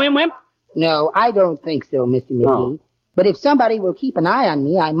going to swim, Wimp? No, I don't think so, Mr. McGee. Oh. But if somebody will keep an eye on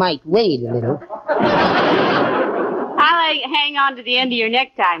me, I might wade a little. I'll hang on to the end of your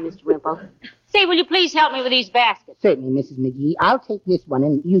necktie, Mr. Wimple. Say, will you please help me with these baskets? Certainly, Mrs. McGee. I'll take this one,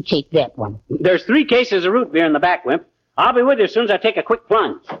 and you take that one. There's 3 cases of root beer in the back, Wimp. I'll be with you as soon as I take a quick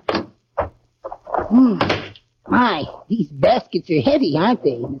plunge. My, these baskets are heavy, aren't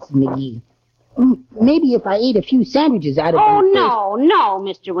they, Mrs. McGee? Maybe if I ate a few sandwiches out of them. Oh, no,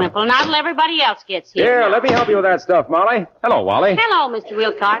 Mr. Wimple. Not till everybody else gets here. Here, let me help you with that stuff, Molly. Hello, Wally. Hello, Mr.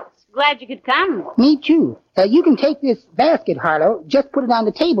 Wilcox. Glad you could come. Me too. You can take this basket, Harlow. Just put it on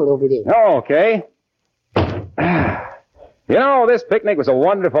the table over there. Oh, okay. You know, this picnic was a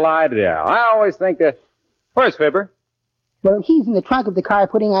wonderful idea. I always think that... Where's Fibber? Well, he's in the trunk of the car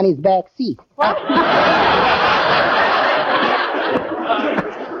putting on his back seat. What?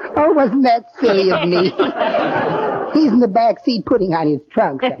 Oh, wasn't that silly of me? He's in the back seat putting on his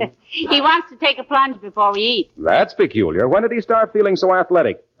trunk. He wants to take a plunge before we eat. That's peculiar. When did he start feeling so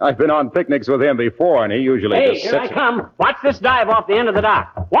athletic? I've been on picnics with him before, and he usually just Hey, sits... here I come. Watch this dive off the end of the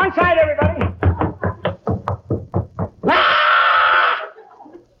dock. One side, everybody.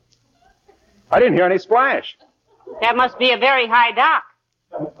 I didn't hear any splash. That must be a very high dock.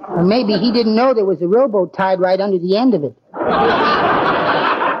 Or maybe he didn't know there was a rowboat tied right under the end of it.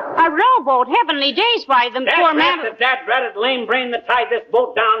 A rowboat? Heavenly days, why, them poor man... That's the dad-ratted lame brain that tied this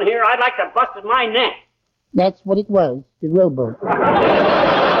boat down here. I'd like to busted my neck. That's what it was, the rowboat.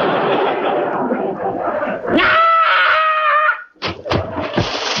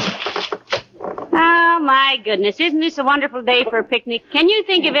 Oh, my goodness. Isn't this a wonderful day for a picnic? Can you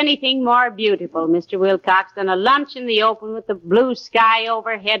think of anything more beautiful, Mr. Wilcox, than a lunch in the open with the blue sky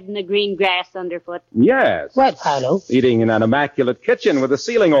overhead and the green grass underfoot? Yes. What, Harlow? Eating in an immaculate kitchen with a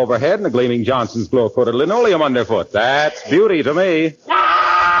ceiling overhead and a gleaming Johnson's glow-coated linoleum underfoot. That's beauty to me.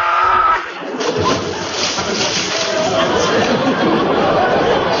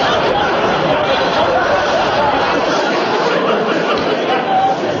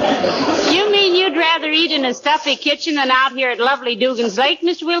 You mean you'd rather eat neat in a stuffy kitchen than out here at lovely Dugan's Lake,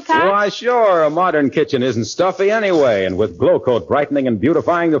 Mr. Wilcox? Why, sure. A modern kitchen isn't stuffy anyway, and with Glow Coat brightening and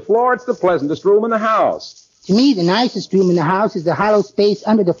beautifying the floor, it's the pleasantest room in the house. To me, the nicest room in the house is the hollow space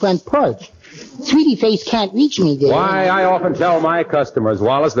under the front porch. Sweetie Face can't reach me there. Why, I often tell my customers,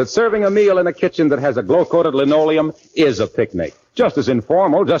 Wallace, that serving a meal in a kitchen that has a glow-coated linoleum is a picnic. Just as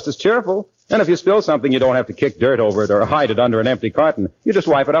informal, just as cheerful. And if you spill something, you don't have to kick dirt over it or hide it under an empty carton. You just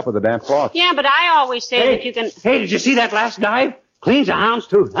wipe it up with a damp cloth. Yeah, but I always say that you can... Hey, did you see that last dive? Cleans a hound's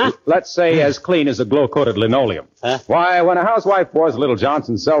tooth, huh? Let's say as clean as a glow-coated linoleum. Huh? Why, when a housewife pours a little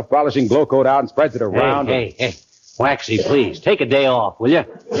Johnson self-polishing glow coat out and spreads it around... Hey. Waxy, please, take a day off, will you?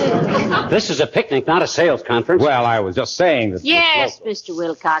 This is a picnic, not a sales conference. Well, I was just saying that... Yes, Mr.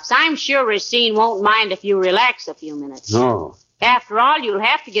 Wilcox. I'm sure Racine won't mind if you relax a few minutes. No. After all, you'll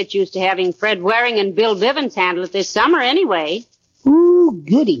have to get used to having Fred Waring and Bill Bivens handle it this summer anyway. Ooh,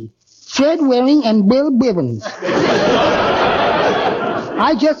 goody. Fred Waring and Bill Bivens.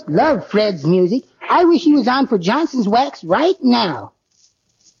 I just love Fred's music. I wish he was on for Johnson's Wax right now.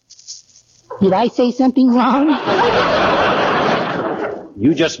 Did I say something wrong?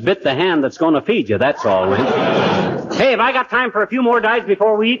 You just bit the hand that's going to feed you, that's all, Win. Hey, have I got time for a few more dives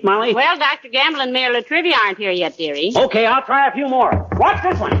before we eat, Molly? Well, Dr. Gamble and Mayor Latrivia aren't here yet, dearie. Okay, I'll try a few more. Watch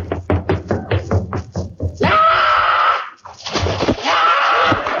this one.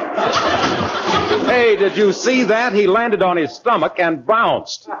 Hey, did you see that? He landed on his stomach and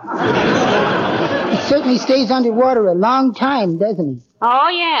bounced. He certainly stays underwater a long time, doesn't he? Oh,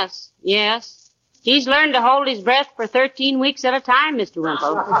 yes. He's learned to hold his breath for 13 weeks at a time, Mr.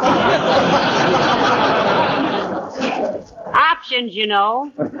 Wimple. Options, you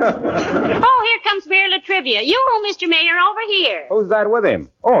know. Oh, here comes Mayor Latrivia. You, Mr. Mayor, over here. Who's that with him?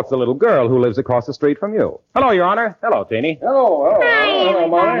 Oh, it's the little girl who lives across the street from you. Hello, Your Honor. Hello, Teeny. Hello, Hi,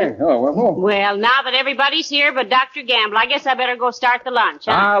 Molly. Hello, Wimple. Well, now that everybody's here but Dr. Gamble, I guess I better go start the lunch,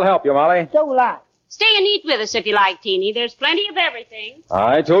 huh? I'll help you, Molly. So will I. Stay and eat with us if you like, Teeny. There's plenty of everything.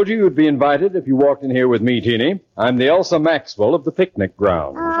 I told you you'd be invited if you walked in here with me, Teeny. I'm the Elsa Maxwell of the picnic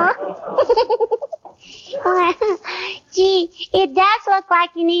ground. Well, gee, it does look like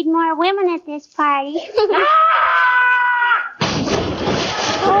you need more women at this party.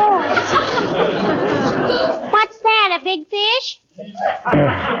 Oh. What's that, a big fish?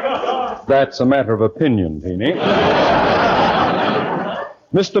 That's a matter of opinion, Teeny.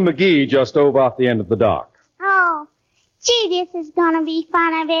 Mr. McGee just dove off the end of the dock. Oh. Gee, this is gonna be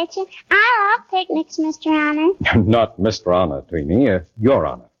fun, I bet you. I love picnics, Mr. Honor. Not Mr. Honor, Teeny. Your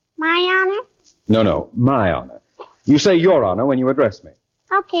Honor. My honor? No, my honor. You say Your Honor when you address me.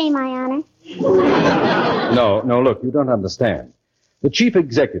 Okay, my honor. No, look, you don't understand. The chief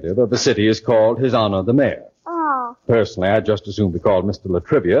executive of the city is called His Honor the Mayor. Oh. Personally, I'd just as soon be called Mr.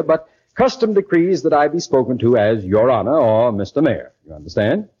 Latrivia, but custom decrees that I be spoken to as Your Honor or Mr. Mayor. You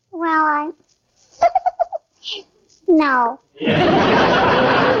understand? Well, No.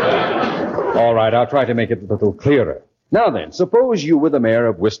 All right, I'll try to make it a little clearer. Now then, suppose you were the mayor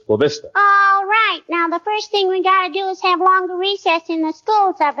of Wistful Vista. All right. Now, the first thing we gotta do is have longer recess in the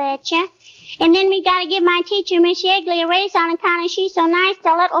schools, I betcha. And then we gotta give my teacher, Miss Yegley, a raise on account of she's so nice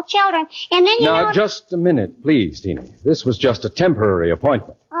to little children. And then, Now, just a minute, please, Teeny. This was just a temporary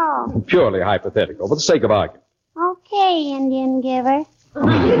appointment. Oh. Purely hypothetical, for the sake of argument. Okay, Indian giver.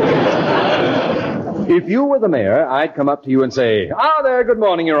 If you were the mayor, I'd come up to you and say, "Ah, there, good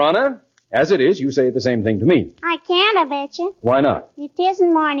morning, Your Honor." As it is, you say the same thing to me. I can't, I betcha. Why not? It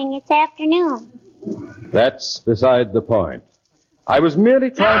isn't morning, it's afternoon. That's beside the point. I was merely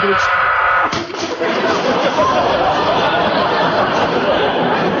trying to...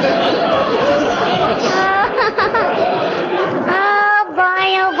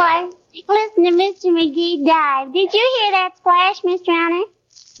 Oh, boy. Listen to Mr. McGee dive. Did you hear that splash, Mr. Honor?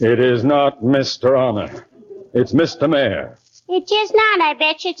 It is not Mr. Honor. It's Mr. Mayor. It's just not, I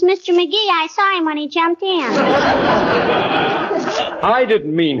bet you. It's Mr. McGee. I saw him when he jumped in. I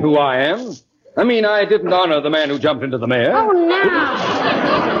didn't mean who I am. I mean, I didn't honor the man who jumped into the mayor. Oh, no.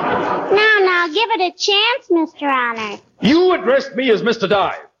 Now, give it a chance, Mr. Honor. You addressed me as Mr.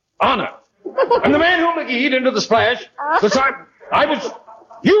 Dive. Honor. And the man who McGee'd into the splash, I was...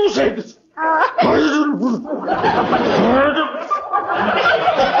 You said this.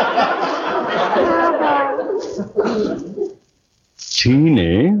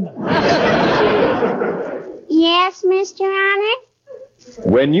 Teeny, Yes, Mr. Honor?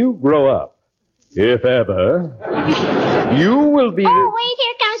 when you grow up, if ever, you will be... Oh, wait,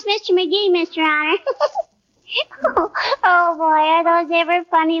 here comes Mr. McGee, Mr. Honor. Oh, boy, are those ever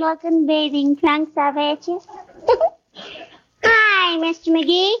funny-looking bathing trunks, I bet you. Hi, Mr.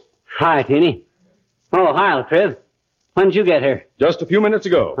 McGee. Hi, Teeny. Oh, hi, Latriv. When did you get here? Just a few minutes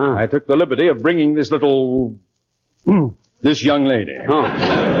ago. I took the liberty of bringing this this young lady. Oh.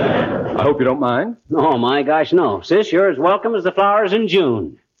 I hope you don't mind. Oh, my gosh, no. Sis, you're as welcome as the flowers in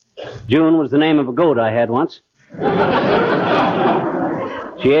June. June was the name of a goat I had once.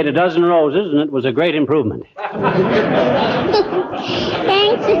 She ate a dozen roses, and it was a great improvement. Thanks,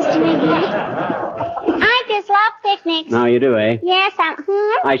 Sister McGee. I just love picnics. Now you do, eh? Yes,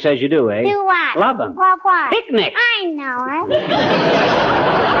 I says you do, eh? Do what? Love them. Love what? Picnics. I know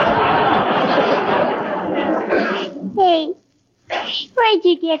it. Hey, where'd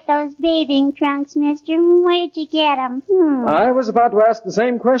you get those bathing trunks, mister? Where'd you get them? I was about to ask the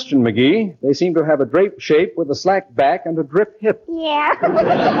same question, McGee. They seem to have a drape shape with a slack back and a drip hip.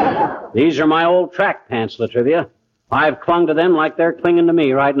 Yeah. These are my old track pants, Latrivia. I've clung to them like they're clinging to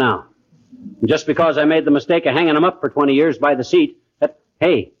me right now. And just because I made the mistake of hanging them up for 20 years by the seat,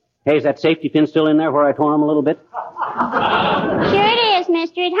 Hey, is that safety pin still in there where I tore them a little bit? Sure it is,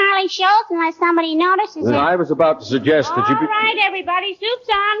 mister. It hardly shows unless somebody notices it. I was about to suggest that you... All right, everybody. Soup's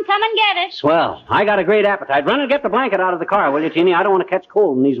on. Come and get it. Swell. I got a great appetite. Run and get the blanket out of the car, will you, Teeny? I don't want to catch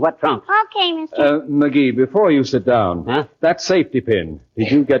cold in these wet trunks. Okay, mister. McGee, before you sit down, that safety pin,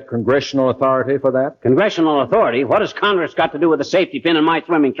 did you get congressional authority for that? Congressional authority? What has Congress got to do with the safety pin in my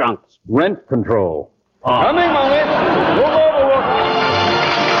swimming trunks? Rent control. Oh. Coming, Molly. Move over.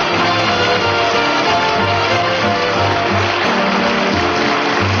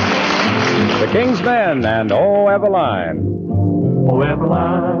 The King's Men and Oh, Eveline. Oh,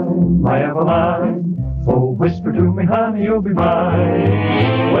 Eveline, my Eveline, oh, whisper to me, honey, you'll be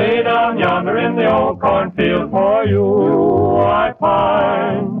mine. Way down yonder in the old cornfield for you I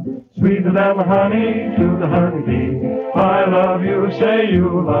pine. Sweeter than the honey to the honeybee. I love you, say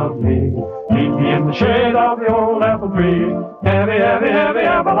you love me. Meet me in the shade of the old apple tree. Heavy, heavy, heavy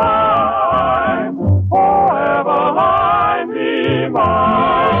Eveline. Oh, Eveline, be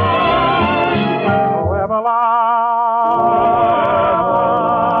mine. Oh, Eveline.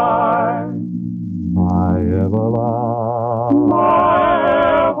 My Eveline. My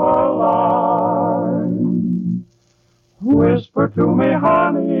Eveline. Whisper to me,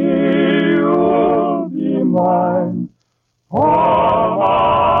 honey, you'll be mine. All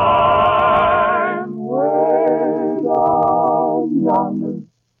mine. Way down yonder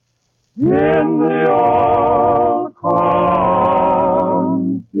in the old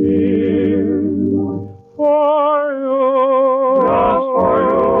cornfield. For you, just for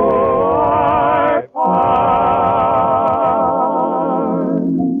you, I pine.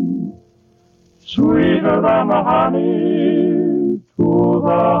 Sweeter than the honey to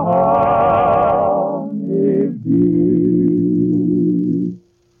the honeybee.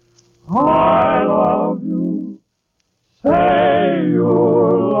 I love you, say you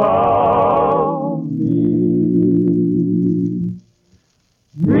love me.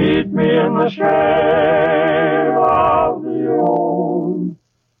 Meet me in the shade of the old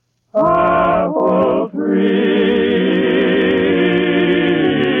apple tree.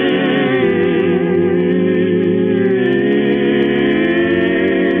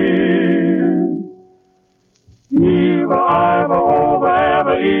 Eva, Iva, over,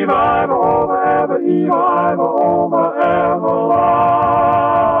 ever, Eva, Iva, over, ever, Eva, Iva, over, Eveline.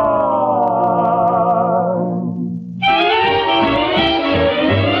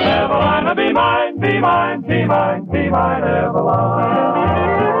 Eveline, be mine, be mine, be mine, be mine, Eveline.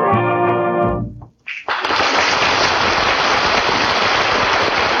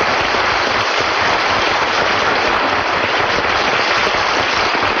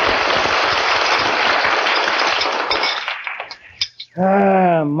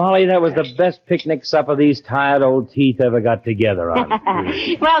 Molly, that was the best picnic supper these tired old teeth ever got together on.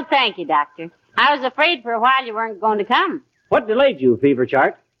 Well, thank you, Doctor. I was afraid for a while you weren't going to come. What delayed you, Fever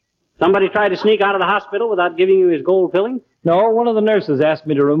Chart? Somebody tried to sneak out of the hospital without giving you his gold filling? No, one of the nurses asked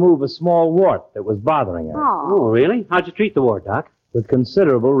me to remove a small wart that was bothering her. Oh, really? How'd you treat the wart, Doc? With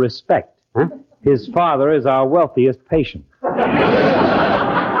considerable respect. Huh? His father is our wealthiest patient. Can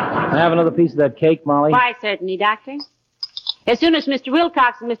I have another piece of that cake, Molly? Why, certainly, Doctor. As soon as Mr.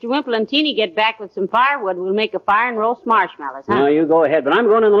 Wilcox and Mr. Wimple and Teeny get back with some firewood, we'll make a fire and roast marshmallows, huh? No, you go ahead, but I'm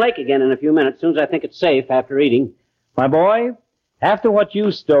going in the lake again in a few minutes, as soon as I think it's safe after eating. My boy, after what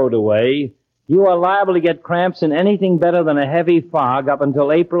you stowed away, you are liable to get cramps in anything better than a heavy fog up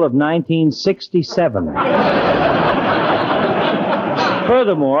until April of 1967.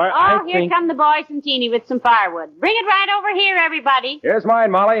 Furthermore, here come the boys and Teeny with some firewood. Bring it right over here, everybody. Here's mine,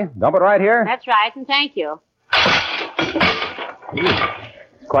 Molly. Dump it right here. That's right, and thank you.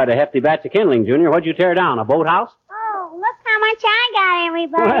 Quite a hefty batch of kindling, Junior. What'd you tear down, a boathouse? Oh, look how much much I got,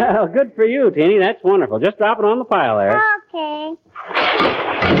 everybody. Well, good for you, Teeny. That's wonderful. Just drop it on the pile there. Okay.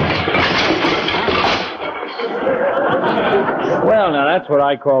 Well, now that's what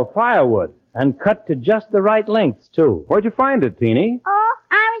I call firewood. And cut to just the right lengths, too. Where'd you find it, Teeny? Oh,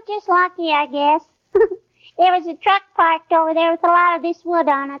 I was just lucky, I guess. There was a truck parked over there with a lot of this wood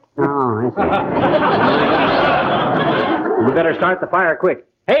on it. Oh, I see. We better start the fire quick.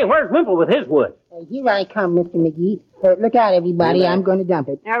 Hey, where's Wimple with his wood? Here I come, Mr. McGee. Look out, everybody. I'm going to dump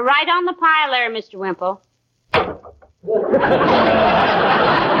it. Right on the pile there, Mr. Wimple.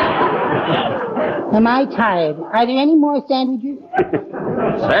 Am I tired? Are there any more sandwiches?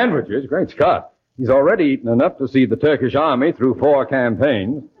 Sandwiches? Great Scott. He's already eaten enough to see the Turkish army through 4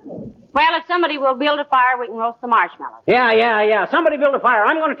 campaigns. Well, if somebody will build a fire, we can roast the marshmallows. Yeah. Somebody build a fire.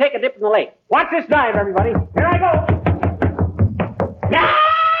 I'm going to take a dip in the lake. Watch this dive, everybody. Here I go.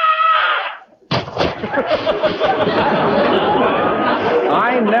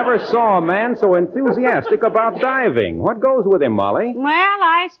 I never saw a man so enthusiastic about diving. What goes with him, Molly? Well,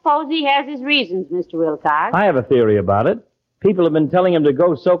 I suppose he has his reasons, Mr. Wilcox. I have a theory about it. People have been telling him to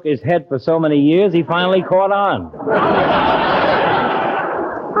go soak his head for so many years, he finally caught on.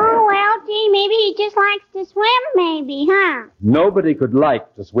 Oh, well, gee, maybe he just likes to swim, maybe, huh? Nobody could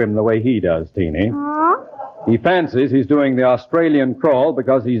like to swim the way he does, Teeny. Oh? He fancies he's doing the Australian crawl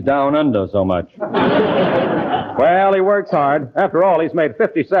because he's down under so much. Well, he works hard. After all, he's made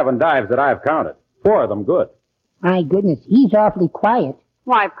 57 dives that I've counted. 4 of them good. My goodness, he's awfully quiet.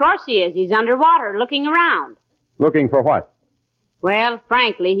 Why, of course he is. He's underwater, looking around. Looking for what? Well,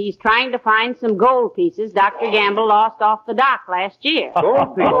 frankly, he's trying to find some gold pieces Dr. Gamble lost off the dock last year.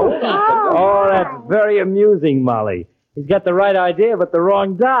 Gold pieces? Oh, that's very amusing, Molly. He's got the right idea, but the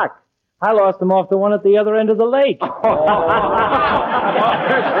wrong dock. I lost them off the one at the other end of the lake. Well,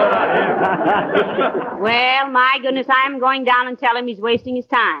 my goodness, I'm going down and tell him he's wasting his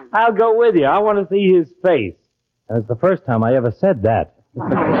time. I'll go with you. I want to see his face. And it's the first time I ever said that.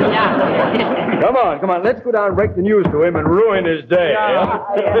 Come on. Let's go down and break the news to him and ruin his day.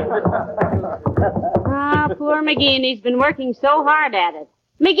 Ah, poor McGee, and he's been working so hard at it.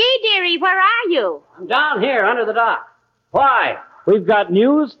 McGee, dearie, where are you? I'm down here under the dock. Why? We've got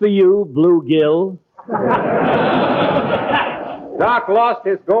news for you, Bluegill. Doc lost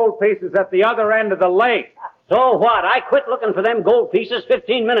his gold pieces at the other end of the lake. So what? I quit looking for them gold pieces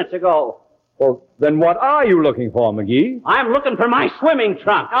 15 minutes ago. Well, then what are you looking for, McGee? I'm looking for my swimming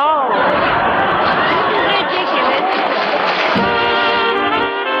trunk. Oh. Ridiculous.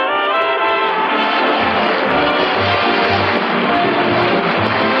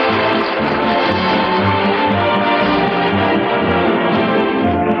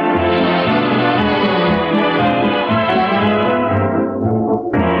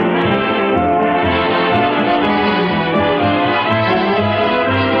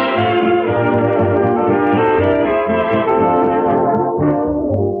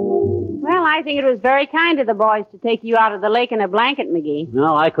 I think it was very kind of the boys to take you out of the lake in a blanket, McGee.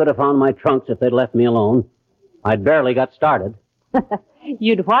 Well, I could have found my trunks if they'd left me alone. I'd barely got started.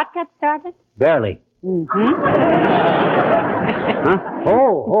 You'd what got started? Barely. Mm-hmm. Huh?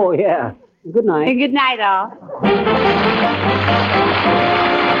 Oh, yeah. Good night. Good night, all.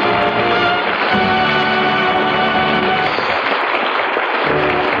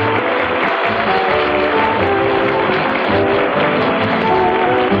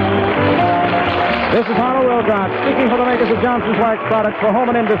 This is Harlow Wilcox, speaking for the makers of Johnson's Wax products for home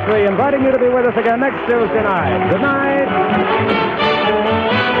and industry, inviting you to be with us again next Tuesday night. Good night.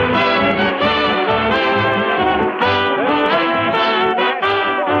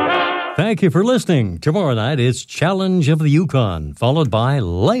 Thank you for listening. Tomorrow night, it's Challenge of the Yukon, followed by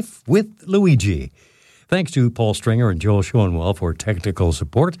Life with Luigi. Thanks to Paul Stringer and Joel Schoenwell for technical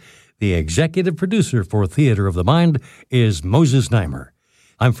support. The executive producer for Theater of the Mind is Moses Neimer.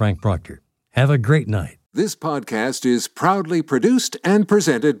 I'm Frank Proctor. Have a great night. This podcast is proudly produced and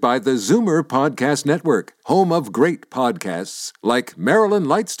presented by the Zoomer Podcast Network, home of great podcasts like Marilyn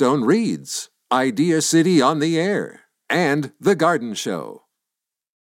Lightstone Reads, Idea City on the Air, and The Garden Show.